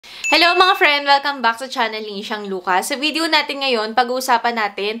Hello mga friend! Welcome back sa channel ni Isyang Luka. Sa video natin ngayon, pag-uusapan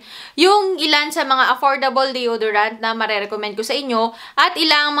natin yung ilan sa mga affordable deodorant na marerecommend ko sa inyo at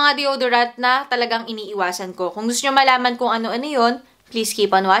ilang mga deodorant na talagang iniiwasan ko. Kung gusto nyo malaman kung ano-ano yun, please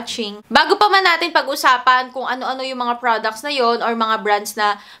keep on watching. Bago pa man natin pag-usapan kung ano-ano yung mga products na yon or mga brands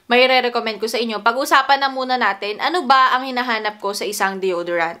na may re-recommend ko sa inyo, pag-usapan na muna natin ano ba ang hinahanap ko sa isang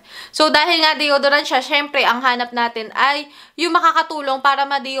deodorant. So dahil nga deodorant siya, syempre ang hanap natin ay yung makakatulong para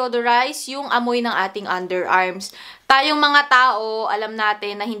ma-deodorize yung amoy ng ating underarms. Tayong mga tao, alam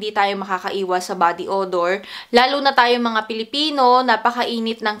natin na hindi tayo makakaiwas sa body odor. Lalo na tayong mga Pilipino,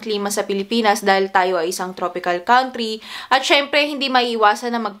 napakainit ng klima sa Pilipinas dahil tayo ay isang tropical country. At syempre, hindi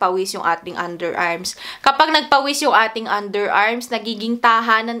maiiwasan na magpawis yung ating underarms. Kapag nagpawis yung ating underarms, nagiging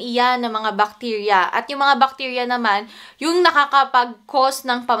tahanan iyan ng mga bakterya. At yung mga bakterya naman, yung nakakapag-cause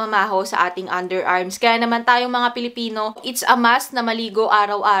ng pamamaho sa ating underarms. Kaya naman tayong mga Pilipino, it's a must na maligo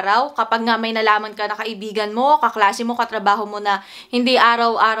araw-araw. Kapag nga may nalaman ka na kaibigan mo, kaklase mo, katrabaho mo na hindi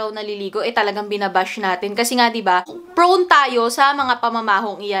araw-araw naliligo, talagang binabash natin. Kasi nga, di ba, prone tayo sa mga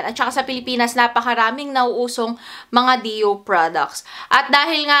pamamahong iyan. At saka sa Pilipinas, napakaraming nauusong mga deo products. At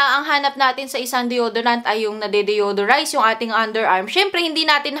dahil nga, ang hanap natin sa isang deodorant ay yung nade-deodorize yung ating underarm, syempre, hindi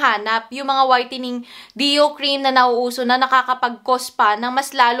natin hanap yung mga whitening deo cream na nauuso na nakakapag-cause pa ng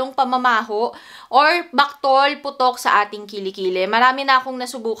mas lalong pamamaho or baktol, putok sa ating kilikili. Marami na akong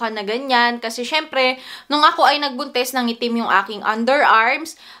nasubukan na ganyan kasi syempre, nung ako ay nagbuntis, nangitim yung aking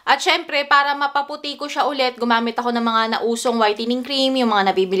underarms. At syempre, para mapaputi ko siya ulit, gumamit ako ng mga nausong whitening cream, yung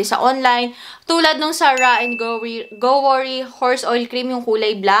mga nabibili sa online. Tulad nung Sarah and Gowoori horse oil cream, yung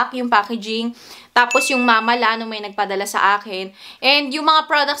kulay black, yung packaging. Tapos yung Mamala, nung may nagpadala sa akin. And yung mga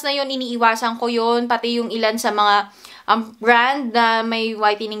products na yun, iniiwasan ko yun. Pati yung ilan sa mga brand na may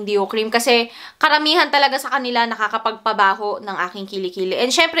whitening deo cream. Kasi karamihan talaga sa kanila nakakapagpabaho ng aking kilikili.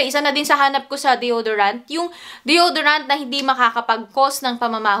 And syempre, isa na din sa hanap ko sa deodorant, yung deodorant na hindi makakapag-cause ng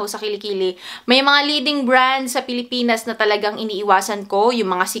pamamaho sa kilikili. May mga leading brands sa Pilipinas na talagang iniiwasan ko.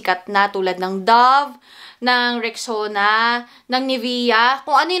 Yung mga sikat na tulad ng Dove, ng Rexona, ng Nivea.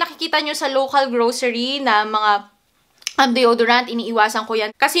 Kung ano yung nakikita nyo sa local grocery na mga deodorant, iniiwasan ko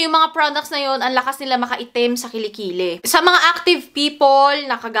yan. Kasi yung mga products na yun, ang lakas nila makaitim sa kilikili. Sa mga active people,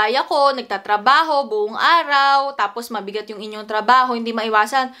 na kagaya ko, nagtatrabaho buong araw, tapos mabigat yung inyong trabaho, hindi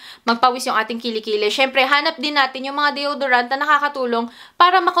maiwasan magpawis yung ating kilikili. Syempre, hanap din natin yung mga deodorant na nakakatulong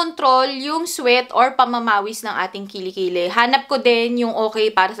para makontrol yung sweat or pamamawis ng ating kilikili. Hanap ko din yung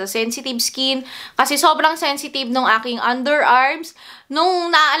okay para sa sensitive skin, kasi sobrang sensitive ng aking underarms. Nung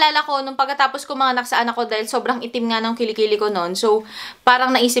naaalala ko, nung pagkatapos ko mga naksaan ako dahil sobrang itim nga ng kilikili ko noon. So,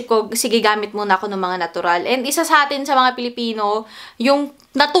 parang naisip ko, sige, gamit muna ako ng mga natural. And isa sa atin sa mga Pilipino, yung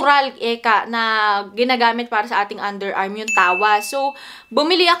natural na ginagamit para sa ating underarm, yung tawas. So,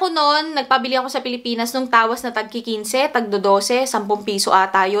 bumili ako noon, nagpabili ako sa Pilipinas nung tawas na tag-15, tag-12, 10 piso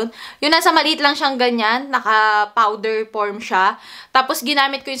ata yun. Yung nasa maliit lang siyang ganyan, naka-powder form siya. Tapos,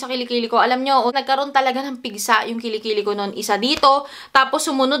 ginamit ko yun sa kilikili ko. Alam nyo, nagkaroon talaga ng pigsa yung kilikili ko noon. Isa dito, tapos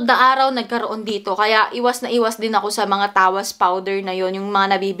sumunod na araw, nagkaroon dito. Kaya, iwas na iwas din ako sa mga tawas powder na yon, yung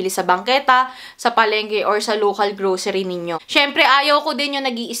mga nabibili sa bangketa, sa palengke, or sa local grocery ninyo. Syempre, ayaw ko din yung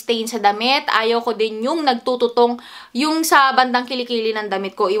nag-i-stain sa damit. Ayaw ko din yung nagtututong yung sa bandang kilikili ng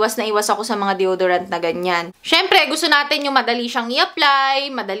damit ko. Iwas na iwas ako sa mga deodorant na ganyan. Syempre, gusto natin yung madali siyang i-apply,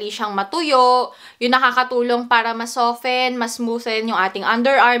 madali siyang matuyo, yung nakakatulong para ma-soften, ma-smoothen yung ating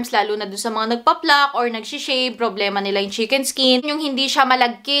underarms, lalo na dun sa mga nagpa-pluck or nag-shave, problema nila yung chicken skin. Yung hindi siya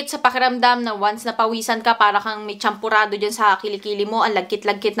malagkit sa pakiramdam na once na pawisan ka, para kang may champurado dyan sa kilikili mo, ang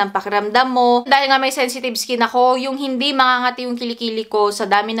lagkit-lagkit ng pakiramdam mo. Dahil nga may sensitive skin ako, yung hindi mangangati yung kilikili ko, sa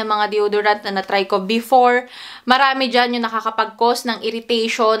dami ng mga deodorant na na-try ko before, marami dyan yung nakakapag-cause ng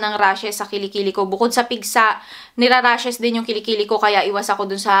irritation, ng rashes sa kilikili ko. Bukod sa pigsa, nirarashes din yung kilikili ko, kaya iwas ako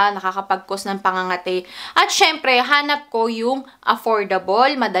dun sa nakakapag-cause ng pangangati. At syempre, hanap ko yung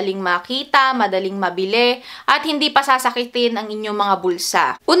affordable, madaling makita, madaling mabili, at hindi pa sasakitin ang inyong mga bulsa.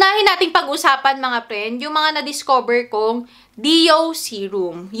 Unahin nating pag-usapan mga friend, yung mga na-discover kong Deo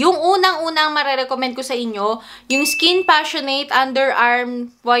Serum. Yung unang-unang marerecommend ko sa inyo, yung Skin Passionate Underarm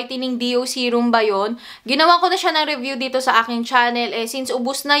Whitening Deo Serum ba yun? Ginawan ko na siya ng review dito sa aking channel. Since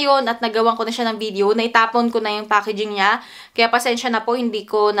ubus na yon at nagawan ko na siya ng video, naitapon ko na yung packaging niya. Kaya pasensya na po, hindi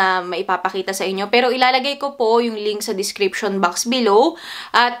ko na maipapakita sa inyo. Pero ilalagay ko po yung link sa description box below.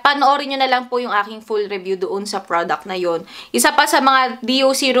 At panoorin nyo na lang po yung aking full review doon sa product na yon. Isa pa sa mga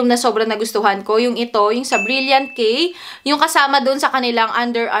Deo Serum na sobrang nagustuhan ko, yung ito, yung sa Brilliant K. Yung kasama doon sa kanilang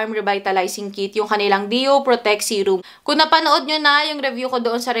Underarm Revitalizing Kit, yung kanilang Deo Protect Serum. Kung napanood nyo na yung review ko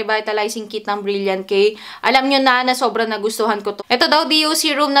doon sa Revitalizing Kit ng Brilliant K, alam nyo na sobrang nagustuhan ko to. Ito daw Deo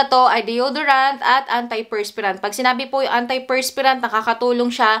Serum na to ay deodorant at antiperspirant. Pag sinabi po yung antiperspirant, nakakatulong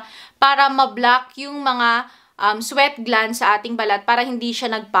siya para ma-block yung mga sweat gland sa ating balat para hindi siya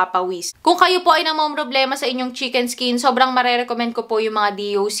nagpapawis. Kung kayo po ay namomroblema sa inyong chicken skin, sobrang marerecommend ko po yung mga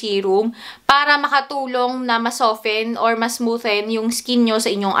Deo Serum para makatulong na ma-soften or ma-smoothen yung skin nyo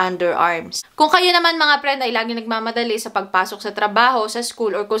sa inyong underarms. Kung kayo naman mga friend ay lagi nagmamadali sa pagpasok sa trabaho, sa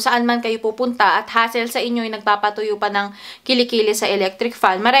school, or kung saan man kayo pupunta at hassle sa inyo yung nagpapatuyo pa ng kilikili sa electric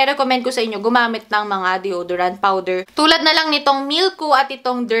fan, marerecommend ko sa inyo gumamit ng mga deodorant powder. Tulad na lang nitong Milcu at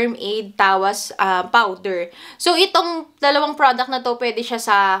itong Dermaid Tawas powder. So, itong dalawang product na to, pwede siya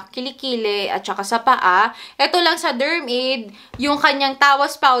sa kilikili at saka sa paa. Ito lang sa Dermaid, yung kanyang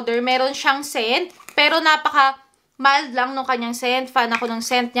Tawas powder, meron siyang scent, pero napaka mild lang nung kanyang scent. Fan ako ng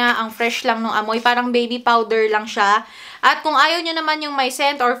scent niya. Ang fresh lang nung amoy. Parang baby powder lang siya. At kung ayaw nyo naman yung may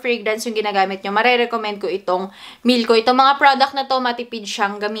scent or fragrance yung ginagamit nyo, marerecommend ko itong Milcu. Itong mga product na to, matipid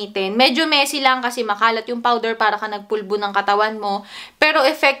siyang gamitin. Medyo messy lang kasi makalat yung powder para ka nagpulbo ng katawan mo. Pero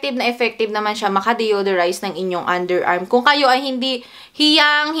effective naman siya makadeodorize ng inyong underarm. Kung kayo ay hindi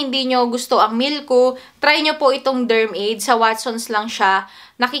nyo gusto ang Milcu, try nyo po itong Dermaid. Sa Watsons lang siya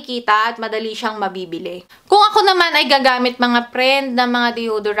nakikita at madali siyang mabibili. Kung ako naman ay gagamit mga friend ng mga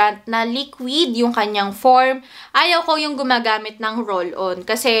deodorant na liquid yung kanyang form, ayaw ko yung gumagamit ng roll-on.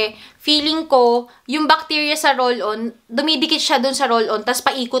 Kasi feeling ko, yung bacteria sa roll-on, dumidikit siya dun sa roll-on, tas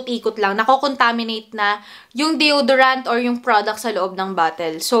paikot-ikot lang, nakocontaminate na yung deodorant or yung product sa loob ng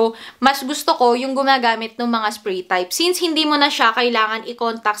bottle. So, mas gusto ko yung gumagamit ng mga spray type. Since hindi mo na siya kailangan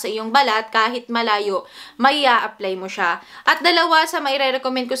i-contact sa iyong balat, kahit malayo, may i-apply mo siya. At dalawa sa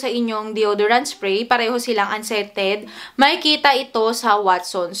maire-recommend ko sa inyong deodorant spray, pareho silang unscented, makikita ito sa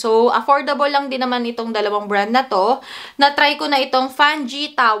Watsons. So, affordable lang din naman itong dalawang brand na to. Na-try ko na itong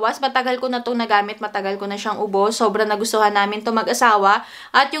G Tawas. Matagal ko na itong nagamit, matagal ko na siyang ubos. Sobrang nagustuhan namin itong mag-asawa.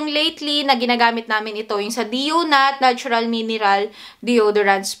 At yung lately na ginagamit namin ito, yung sa Deonat Natural Mineral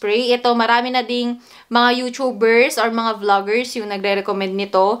Deodorant Spray. Ito, marami na ding mga YouTubers or mga vloggers yung nagre-recommend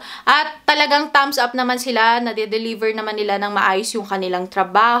nito. At talagang thumbs up naman sila, na-deliver naman nila ng maayos yung kanilang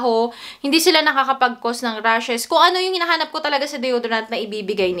trabaho. Hindi sila nakakapag-cause ng rashes. Kung ano yung hinahanap ko talaga sa deodorant na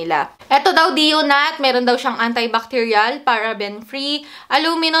ibibigay nila. Ito daw Deonat, meron daw siyang antibacterial, paraben-free,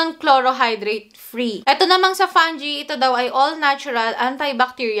 aluminum chlorohydrate free. Ito namang sa Fungi, ito daw ay all-natural,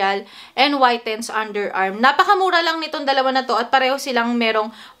 antibacterial, and whitens underarm. Napakamura lang nitong dalawa na to at pareho silang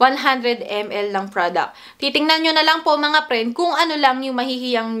merong 100 ml ng product. Titingnan nyo na lang po mga friend kung ano lang yung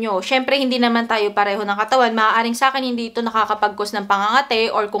mahihiyang nyo. Syempre, hindi naman tayo pareho ng katawan. Maaaring sa akin hindi ito nakakapagkos ng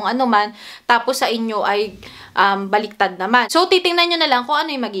pangangate or kung ano man, tapos sa inyo ay baliktad naman. So, titingnan nyo na lang kung ano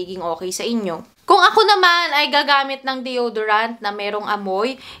yung magiging okay sa inyo. Kung ako naman ay gagamit ng deodorant na merong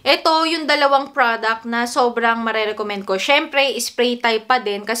amoy, ito yung dalawang product na sobrang marerecommend ko. Syempre, spray type pa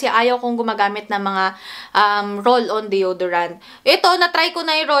din kasi ayaw kong gumagamit ng mga roll-on deodorant. Ito, na-try ko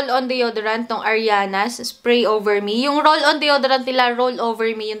na yung roll-on deodorant ng Aryana, Spray Over Me. Yung roll-on deodorant nila, Roll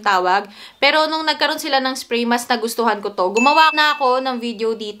Over Me yung tawag. Pero nung nagkaroon sila ng spray, mas nagustuhan ko to. Gumawa na ako ng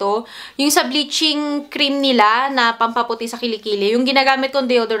video dito. Yung sa bleaching cream nila na pampaputi sa kilikili. Yung ginagamit kong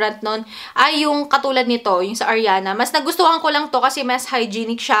deodorant nun ay yung katulad nito, yung sa Aryana. Mas nagustuhan ko lang to kasi mas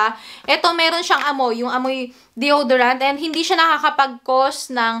hygienic siya. Ito, meron siyang amoy, yung amoy deodorant, and hindi siya nakakapag-cause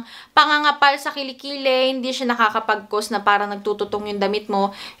ng pangangapal sa kilikili, hindi siya nakakapag-cause na parang nagtututong yung damit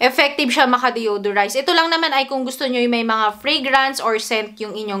mo. Effective siya maka-deodorize. Ito lang naman ay kung gusto nyo yung may mga fragrance or scent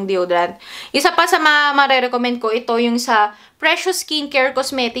yung inyong deodorant. Isa pa sa ma-recommend ko, ito yung sa Precious Skincare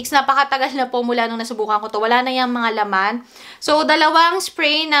Cosmetics. Napakatagal na po mula nung nasubukan ko to. Wala na yung mga laman. So, dalawang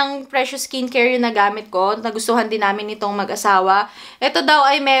spray ng Precious Skincare yung nagamit ko. Nagustuhan din namin itong mag-asawa. Ito daw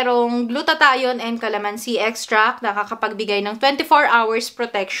ay merong glutathione and calamansi extract. Nakakapagbigay ng 24 hours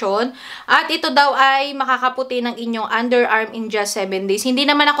protection. At ito daw ay makakaputi ng inyong underarm in just 7 days. Hindi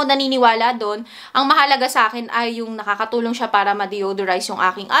naman ako naniniwala doon. Ang mahalaga sa akin ay yung nakakatulong siya para ma-deodorize yung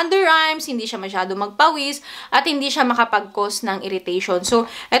aking underarms. Hindi siya masyado magpawis. At hindi siya makapag-cause ng irritation. So,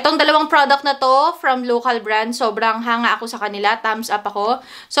 etong dalawang product na to from local brand, sobrang hanga ako sa kanila, thumbs up ako.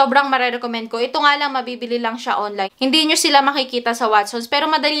 Sobrang marerecommend ko. Ito nga lang, mabibili lang siya online. Hindi nyo sila makikita sa Watsons,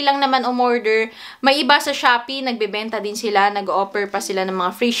 pero madali lang naman umorder. May iba sa Shopee, nagbebenta din sila, nag-offer pa sila ng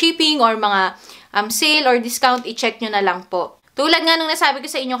mga free shipping or mga sale or discount, i-check nyo na lang po. Tulad nga nung nasabi ko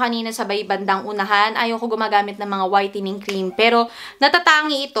sa inyo kanina sa bandang unahan, ayoko gumagamit ng mga whitening cream. Pero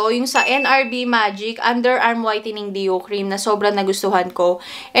natatangi ito yung sa NRB Magic Underarm Whitening Deo Cream na sobrang nagustuhan ko.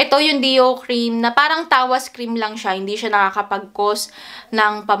 Ito yung Deo Cream na parang tawas cream lang siya. Hindi siya nakakapag-cause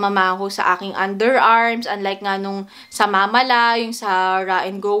ng pamamaho sa aking underarms. Unlike nga nung sa Mamala, yung sa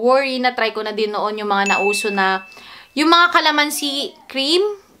Gowoori, na-try ko na din noon yung mga nauso na yung mga kalamansi cream.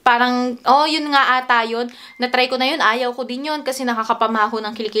 Parang, yun nga ata yun. Na-try ko na yun. Ayaw ko din yun kasi nakakapamaho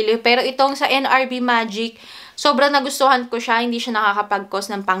ng kilikili. Pero itong sa NRB Magic, sobrang nagustuhan ko siya. Hindi siya nakakapag-cause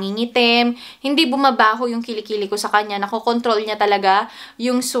ng pangingitim. Hindi bumabaho yung kilikili ko sa kanya. Nakokontrol niya talaga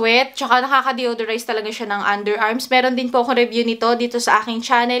yung sweat. Tsaka nakaka-deodorize talaga siya ng underarms. Meron din po akong review nito dito sa aking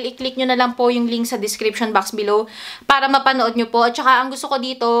channel. I-click nyo na lang po yung link sa description box below para mapanood nyo po. At tsaka ang gusto ko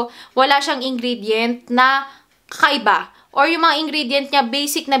dito, wala siyang ingredient na kakaiba. Or yung mga ingredient niya,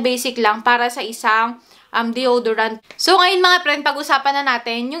 basic na basic lang para sa isang deodorant. So, ngayon mga friend, pag-usapan na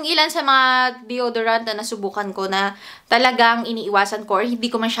natin yung ilan sa mga deodorant na nasubukan ko na talagang iniiwasan ko or hindi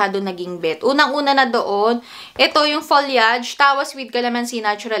ko masyado naging bet. Unang-una na doon, ito yung Foliage, Tawas with Calamansi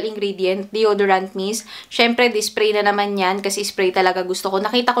Natural Ingredient, Deodorant Mist. Syempre, spray na naman yan kasi spray talaga gusto ko.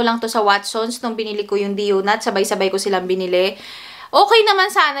 Nakita ko lang to sa Watsons nung binili ko yung Deonat. Sabay-sabay ko silang binili. Okay naman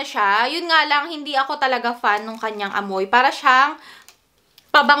sana siya. Yun nga lang, hindi ako talaga fan ng kanyang amoy. Para siyang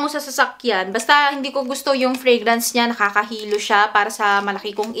pabango sa sasakyan. Basta hindi ko gusto yung fragrance niya, nakakahilo siya para sa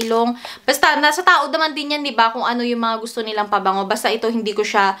malaki kong ilong. Basta nasa tao naman din yan, 'di ba, kung ano yung mga gusto nilang pabango. Basta ito hindi ko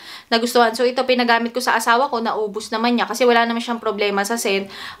siya nagustuhan. So ito pinagamit ko sa asawa ko, naubos naman niya kasi wala naman siyang problema sa scent.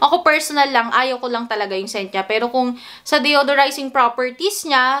 Ako personal lang, ayaw ko lang talaga yung scent niya. Pero kung sa deodorizing properties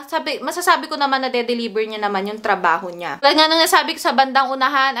niya, masasabi ko naman na de-deliver niya naman yung trabaho niya. Kaya nga nung nasabi ko sa bandang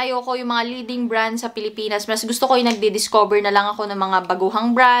unahan, ayoko yung mga leading brands sa Pilipinas. Mas gusto ko yung nagdi-discover na lang ako ng mga baguhang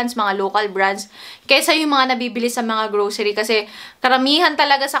brands, mga local brands, kaysa yung mga nabibili sa mga grocery kasi karamihan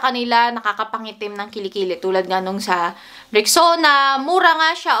talaga sa kanila nakakapangitim ng kilikili. Tulad nga nung sa Rexona, mura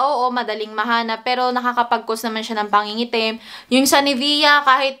nga siya, oo, madaling mahanap, pero nakakapag-cause naman siya ng pangingitim. Yung sa Nivea,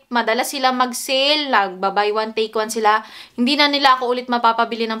 kahit madalas sila mag-sale, nagba-buy one, take one sila, hindi na nila ako ulit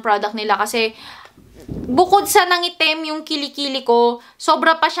mapapabili ng product nila kasi bukod sa nangitim yung kilikili ko,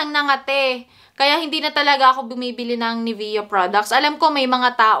 sobra pa siyang nangate. Kaya hindi na talaga ako bumibili ng Nivea products. Alam ko may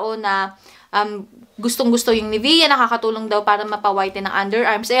mga tao na gustong-gusto yung Nivea, nakakatulong daw para mapa-whiten ng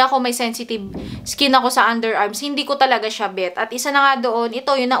underarms. Eh ako may sensitive skin ako sa underarms, hindi ko talaga siya bet. At isa na nga doon,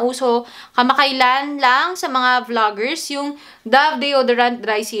 ito yung nauso kamakailan lang sa mga vloggers, yung Dove Deodorant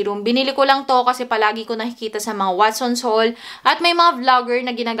Dry Serum. Binili ko lang to kasi palagi ko nakikita sa mga Watson's Haul. At may mga vlogger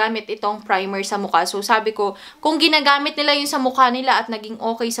na ginagamit itong primer sa mukha. So sabi ko, kung ginagamit nila yung sa mukha nila at naging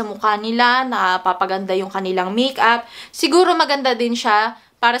okay sa mukha nila, napapaganda yung kanilang makeup, siguro maganda din siya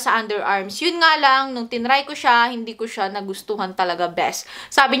para sa underarms. Yun nga lang, nung tinry ko siya, hindi ko siya nagustuhan talaga best.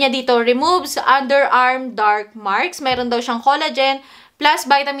 Sabi niya dito, removes underarm dark marks. Meron daw siyang collagen plus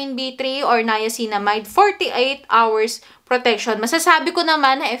vitamin B3 or niacinamide, 48 hours protection. Masasabi ko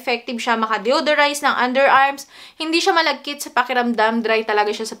naman na effective siya maka-deodorize ng underarms. Hindi siya malagkit sa pakiramdam, dry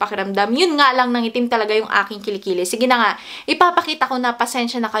talaga siya sa pakiramdam. Yun nga lang, nangitim talaga yung aking kilikili. Sige na nga, ipapakita ko na,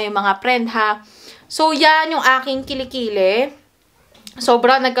 pasensya na kayo mga friend ha. So yan yung aking kilikili.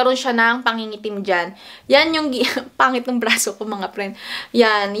 Sobra, nagkaroon siya ng pangingitim dyan. Yan yung pangit ng braso ko mga friend.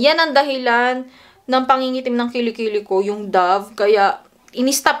 Yan ang dahilan ng pangingitim ng kilikili ko, yung Dove. Kaya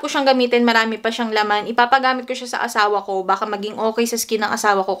in-stop ko siyang gamitin, marami pa siyang laman. Ipapagamit ko siya sa asawa ko, baka maging okay sa skin ng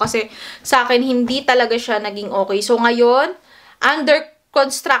asawa ko. Kasi sa akin, hindi talaga siya naging okay. So ngayon, under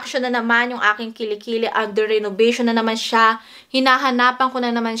construction na naman yung aking kilikili, under renovation na naman siya. Hinahanapan ko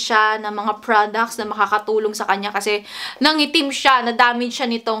na naman siya ng mga products na makakatulong sa kanya kasi nangitim siya, na-damage siya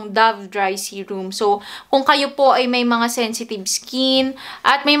nitong Dove Dry Serum. So, kung kayo po ay may mga sensitive skin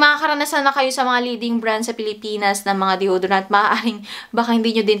at may mga karanasan na kayo sa mga leading brands sa Pilipinas na mga deodorant, maaaring baka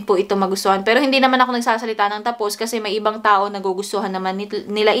hindi nyo din po ito magustuhan. Pero hindi naman ako nagsasalita ng tapos kasi may ibang tao nagugustuhan naman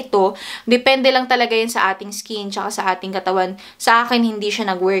nila ito. Depende lang talaga yan sa ating skin tsaka sa ating katawan. Sa akin, hindi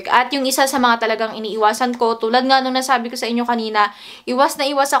siya nag-work. At yung isa sa mga talagang iniiwasan ko, tulad nga nung nasabi ko sa inyo kanina, iwas na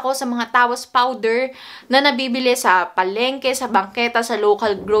iwas ako sa mga tawas powder na nabibili sa palengke, sa bangketa, sa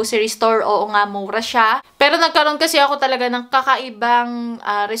local grocery store. Oo nga, mura siya. Pero nagkaroon kasi ako talaga ng kakaibang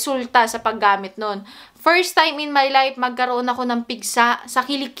resulta sa paggamit nun. First time in my life, magkaroon ako ng pigsa. Sa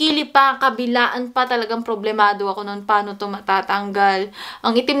kilikili pa, kabilaan pa, talagang problemado ako noon. Paano ito matatanggal?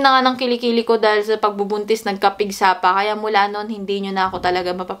 Ang itim na nga ng kilikili ko dahil sa pagbubuntis, nagkapigsa pa. Kaya mula noon, hindi nyo na ako talaga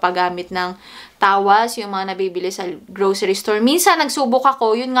mapapagamit ng tawas, yung mga nabibili sa grocery store. Minsan, nagsubok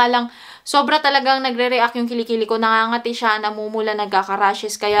ako. Yun nga lang, sobra talagang nagre-react yung kilikili ko. Nangangati siya, namumula,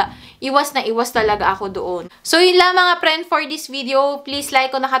 nagkaka-rashes. Kaya, iwas na iwas talaga ako doon. So, yun lang mga friend for this video. Please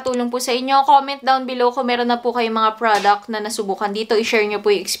like kung nakatulong po sa inyo. Comment down below kung meron na po kayong mga product na nasubukan dito. I-share nyo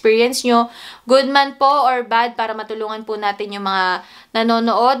po yung experience nyo. Good man po or bad para matulungan po natin yung mga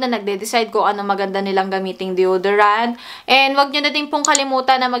nanonood na nagde-decide kung ano maganda nilang gamiting deodorant. And wag nyo na din pong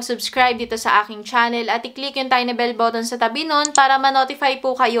kalimutan na mag-subscribe dito sa aking channel at i-click yung tiny bell button sa tabi nun para ma-notify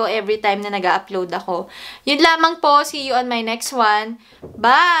po kayo every time na nag-upload ako. Yun lamang po. See you on my next one.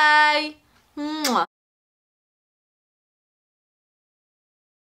 Bye! Mwah!